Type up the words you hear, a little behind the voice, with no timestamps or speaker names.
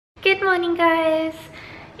Good morning, guys.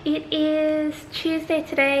 It is Tuesday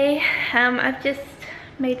today. I've just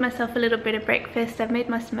made myself a little bit of breakfast. I've made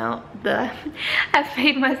myself a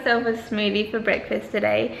smoothie for breakfast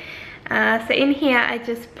today. So in here I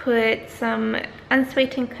just put some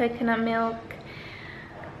unsweetened coconut milk,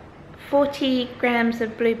 40 grams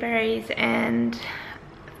of blueberries and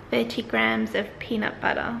 30 grams of peanut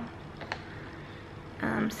butter.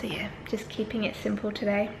 So yeah, just keeping it simple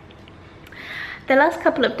today. The last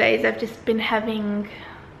couple of days I've just been having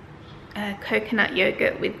coconut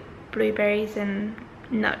yogurt with blueberries and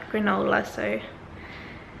nut granola, so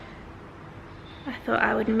I thought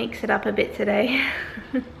I would mix it up a bit today.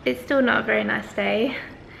 It's still not a very nice day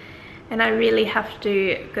and I really have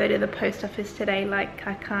to go to the post office today, like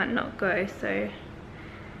I can't not go, so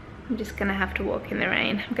I'm just gonna have to walk in the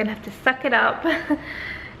rain. I'm gonna have to suck it up,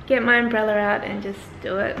 get my umbrella out and just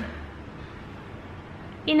do it.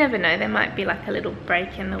 You never know, there might be like a little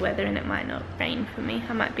break in the weather and it might not rain for me.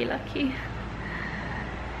 I might be lucky.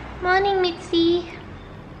 Morning, Mitzi.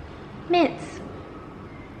 Mitz.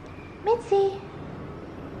 Mitzi.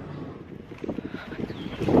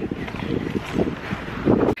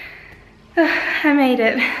 Oh, I made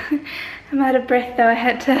it. I'm out of breath though. I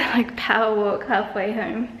had to like power walk halfway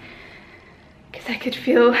home because I could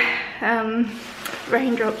feel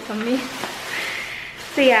raindrops on me.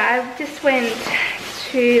 So yeah, I just went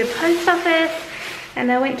to the post office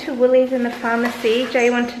and I went to Woolies and the pharmacy. Jay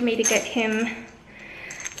wanted me to get him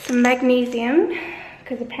some magnesium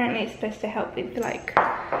because apparently it's supposed to help with, like,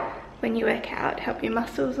 when you work out, help your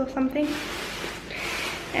muscles or something.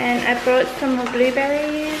 And I brought some more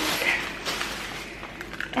blueberries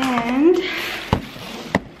and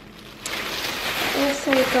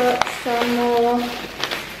also got some more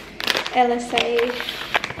LSA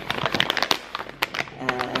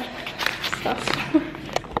stuff.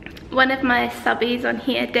 One of my subbies on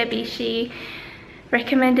here, Debbie, she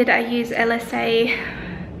recommended I use LSA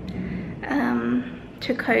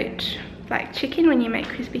to coat like chicken when you make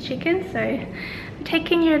crispy chicken. So I'm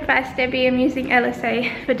taking your advice, Debbie. I'm using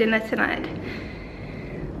LSA for dinner tonight.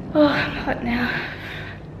 Oh, I'm hot now.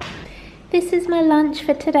 This is my lunch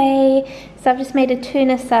for today. So I've just made a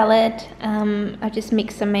tuna salad. I just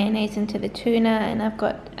mixed some mayonnaise into the tuna and I've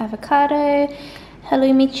got avocado,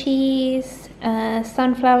 halloumi cheese,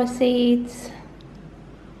 sunflower seeds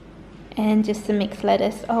and just some mixed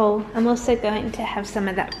lettuce. Oh, I'm also going to have some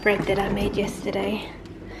of that bread that I made yesterday,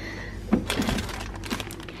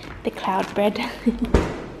 the cloud bread.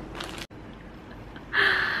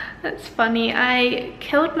 That's funny. I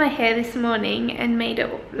curled my hair this morning and made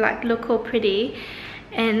it like look all pretty,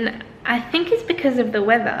 and I think it's because of the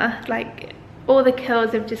weather, like all the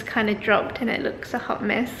curls have just kind of dropped and it looks a hot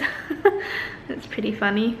mess. That's pretty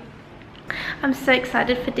funny. I'm so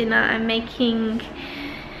excited for dinner. I'm making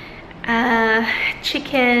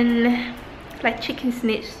chicken, like chicken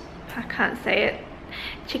snitch, I can't say it,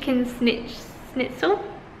 chicken schnitzel.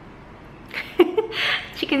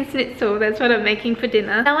 Chicken schnitzel, that's what I'm making for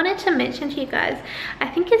dinner. I wanted to mention to you guys, I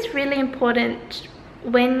think it's really important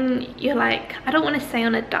when you're like, I don't want to say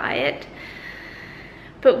on a diet,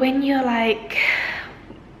 but when you're like,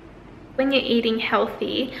 when you're eating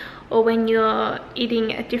healthy or when you're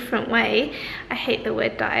eating a different way, I hate the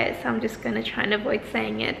word diet, so I'm just going to try and avoid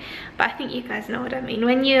saying it, but I think you guys know what I mean.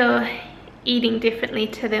 When you're eating differently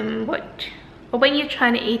to them, or when you're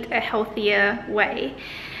trying to eat a healthier way,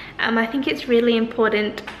 I think it's really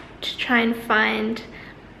important to try and find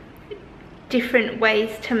different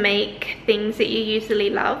ways to make things that you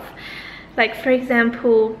usually love. Like, for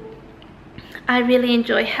example, I really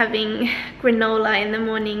enjoy having granola in the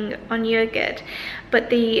morning on yogurt,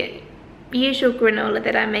 but the usual granola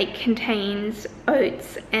that I make contains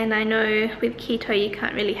oats, and I know with keto you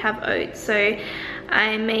can't really have oats, so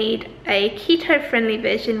I made a keto friendly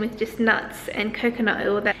version with just nuts and coconut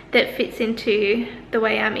oil that fits into the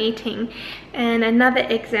way I'm eating. And another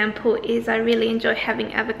example is I really enjoy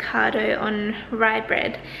having avocado on rye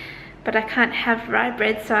bread, but I can't have rye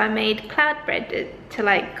bread, so I made cloud bread to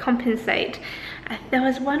like compensate. There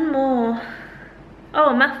was one more.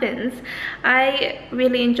 Oh, muffins. I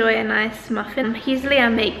really enjoy a nice muffin. Usually I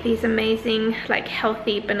make these amazing like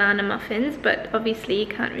healthy banana muffins, but obviously you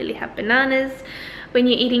can't really have bananas when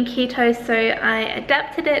you're eating keto, so I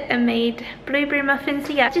adapted it and made blueberry muffins.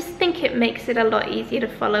 So yeah, I just think it makes it a lot easier to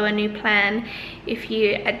follow a new plan if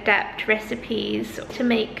you adapt recipes to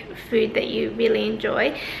make food that you really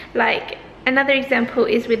enjoy. Like, another example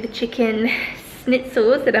is with the chicken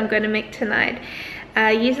schnitzels that I'm going to make tonight.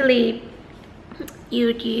 Usually you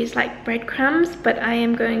would use like breadcrumbs, but I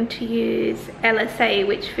am going to use LSA,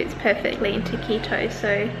 which fits perfectly into keto.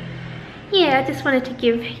 So yeah, I just wanted to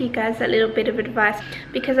give you guys a little bit of advice,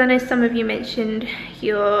 because I know some of you mentioned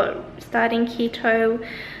you're starting keto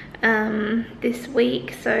this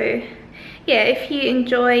week. So yeah, if you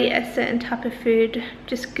enjoy a certain type of food,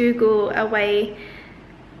 just Google a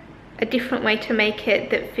different way to make it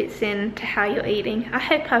that fits into how you're eating. I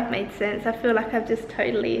hope I've made sense. I feel like I've just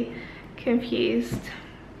totally confused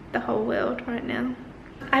the whole world right now.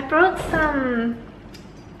 I brought some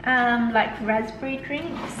like raspberry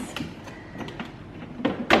drinks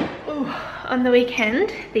on the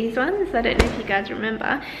weekend. These ones, I don't know if you guys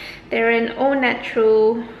remember. They're an all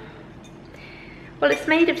natural, well, it's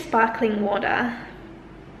made of sparkling water,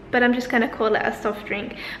 but I'm just going to call it a soft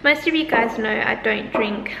drink. Most of you guys know I don't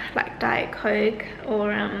drink like Diet Coke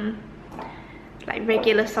or like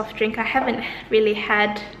regular soft drink. I haven't really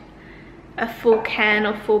had a full can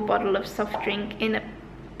or full bottle of soft drink in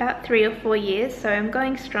about 3 or 4 years, so I'm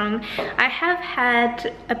going strong. I have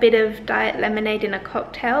had a bit of diet lemonade in a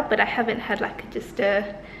cocktail, but I haven't had like just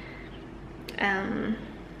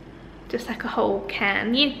like a whole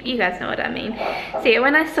can. You guys know what I mean. So yeah,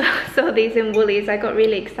 when I saw these in Woolies, I got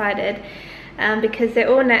really excited because they're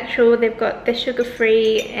all natural. They're sugar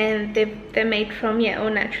free, and they're made from, yeah, all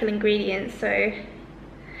natural ingredients. So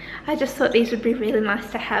I just thought these would be really nice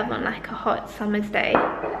to have on like a hot summer's day.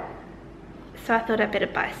 So I thought I'd better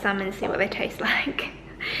buy some and see what they taste like.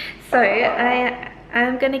 So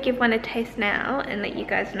I'm gonna give one a taste now and let you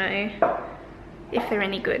guys know if they're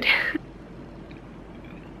any good.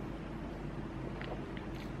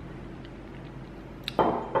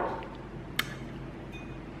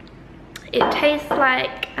 It tastes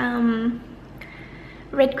like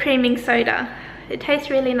red creaming soda. It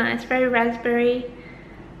tastes really nice, very raspberry.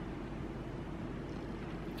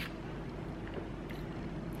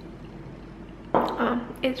 Oh,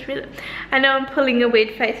 it's really, I know I'm pulling a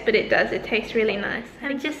weird face, but it does, it tastes really nice.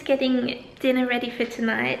 I'm just getting dinner ready for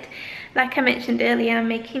tonight. Like I mentioned earlier, I'm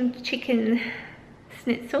making chicken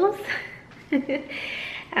schnitzels.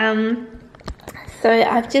 So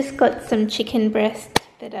I've just got some chicken breast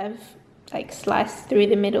that I've like sliced through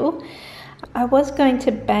the middle. I was going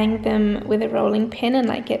to bang them with a rolling pin and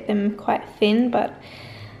like get them quite thin, but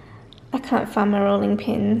I can't find my rolling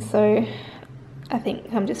pin, so I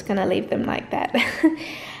think I'm just gonna leave them like that.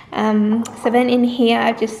 So then in here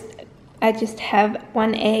I just have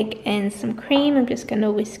 1 egg and some cream. I'm just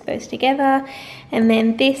gonna whisk those together. And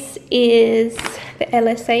then this is the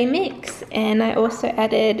LSA mix, and I also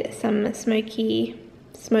added some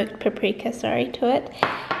smoked paprika, to it,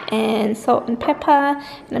 and salt and pepper,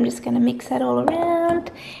 and I'm just gonna mix that all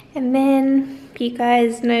around. And then you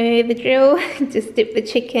guys know the drill. Just dip the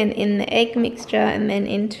chicken in the egg mixture and then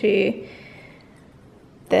into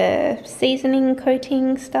the seasoning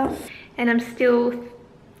coating stuff. And I'm still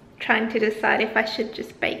trying to decide if I should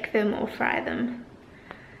just bake them or fry them.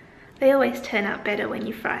 They always turn out better when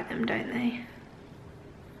you fry them, don't they?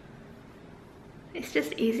 It's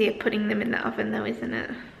just easier putting them in the oven though, isn't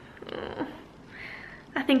it? Oh,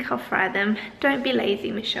 I think I'll fry them. Don't be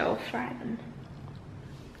lazy, Michelle, fry them.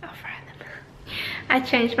 I'll fry them. I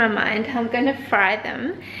changed my mind. I'm gonna fry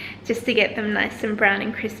them just to get them nice and brown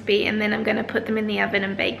and crispy, and then I'm gonna put them in the oven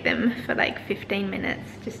and bake them for like 15 minutes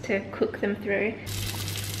just to cook them through.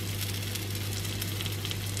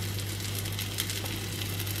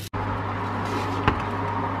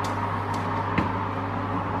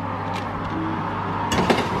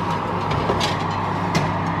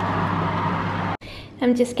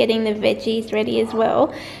 I'm just getting the veggies ready as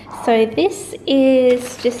well. So this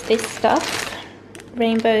is just this stuff,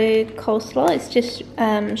 rainbow coleslaw. It's just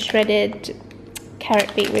shredded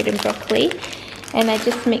carrot, beetroot and broccoli. And I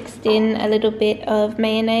just mixed in a little bit of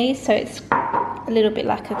mayonnaise, so it's a little bit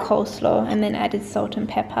like a coleslaw, and then added salt and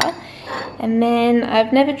pepper. And then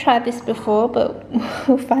I've never tried this before, but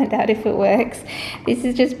we'll find out if it works. This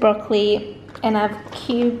is just broccoli, and I've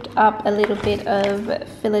cubed up a little bit of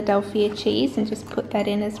Philadelphia cheese and just put that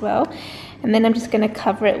in as well. And then I'm just going to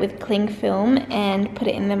cover it with cling film and put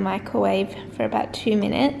it in the microwave for about 2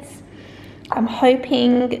 minutes. I'm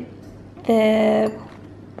hoping the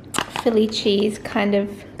Philly cheese kind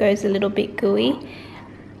of goes a little bit gooey,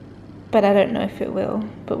 but I don't know if it will,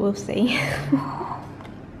 but we'll see.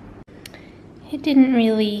 It didn't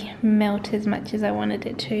really melt as much as I wanted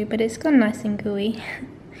it to, but it's gone nice and gooey.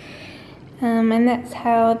 And that's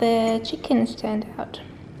how the chickens turned out.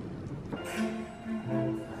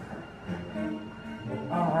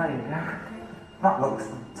 Oh, there you go. That looks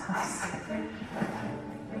fantastic.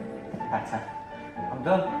 Better. I'm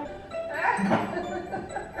done.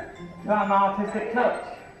 Is that an artistic touch?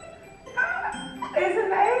 It's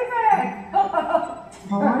amazing!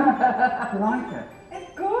 Oh, I like it.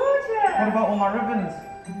 It's gorgeous! What about all my ribbons?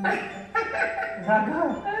 Is that good?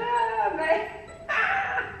 Oh, mate.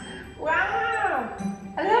 Wow.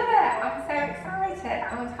 I love it. I'm so excited.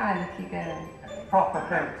 Aren't I, lucky girl? Proper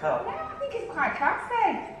crimped up. Yeah, I think it's quite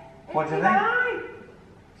classy. What do you think?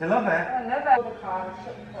 Do you love it? I love it.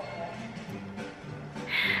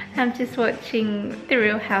 I'm just watching The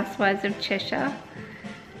Real Housewives of Cheshire,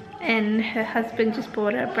 and her husband just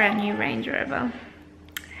bought a brand new Range Rover.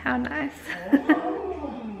 How nice.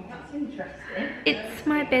 That's interesting. It's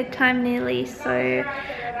my bedtime nearly, so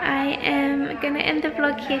I am gonna end the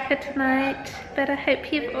vlog here for tonight, but I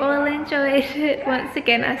hope you've all enjoyed it. Once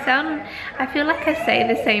again, I feel like I say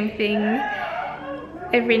the same thing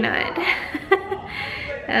every night.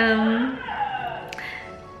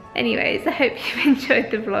 Anyways, I hope you've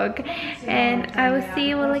enjoyed the vlog, and I will see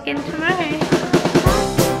you all again tomorrow.